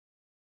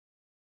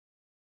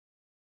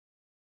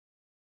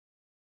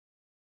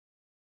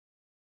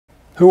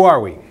Who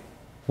are we?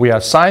 We are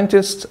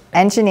scientists,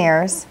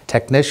 engineers,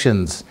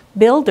 technicians,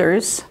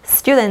 builders,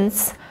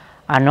 students,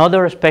 and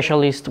other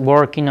specialists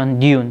working on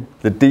DUNE,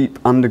 the deep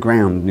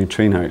underground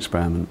neutrino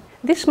experiment.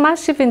 This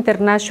massive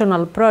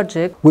international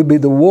project will be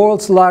the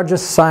world's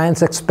largest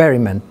science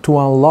experiment to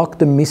unlock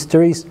the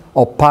mysteries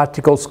of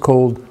particles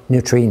called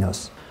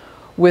neutrinos.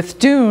 With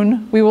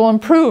DUNE, we will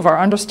improve our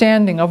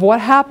understanding of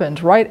what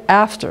happened right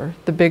after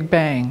the Big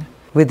Bang.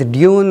 With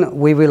DUNE,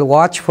 we will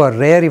watch for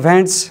rare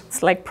events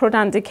like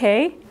proton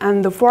decay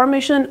and the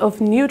formation of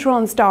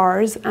neutron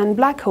stars and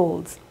black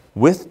holes.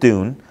 With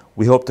DUNE,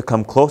 we hope to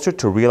come closer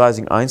to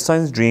realizing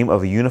Einstein's dream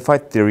of a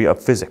unified theory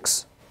of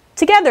physics.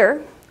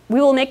 Together,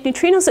 we will make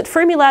neutrinos at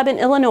Fermilab in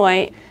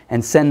Illinois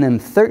and send them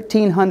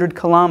 1,300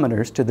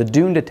 kilometers to the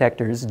DUNE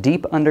detectors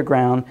deep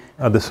underground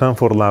at the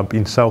Sanford Lab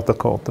in South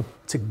Dakota.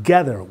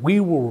 Together, we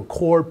will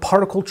record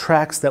particle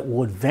tracks that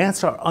will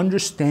advance our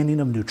understanding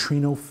of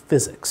neutrino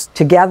physics.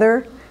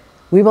 Together,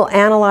 we will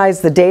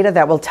analyze the data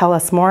that will tell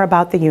us more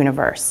about the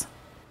universe.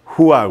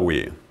 Who are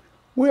we?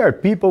 We are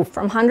people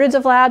from hundreds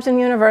of labs and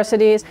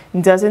universities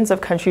in dozens of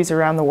countries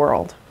around the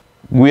world.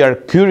 We are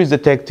curious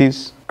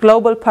detectives,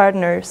 global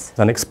partners,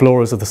 and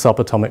explorers of the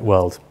subatomic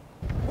world.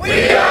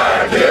 We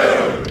are DUNE!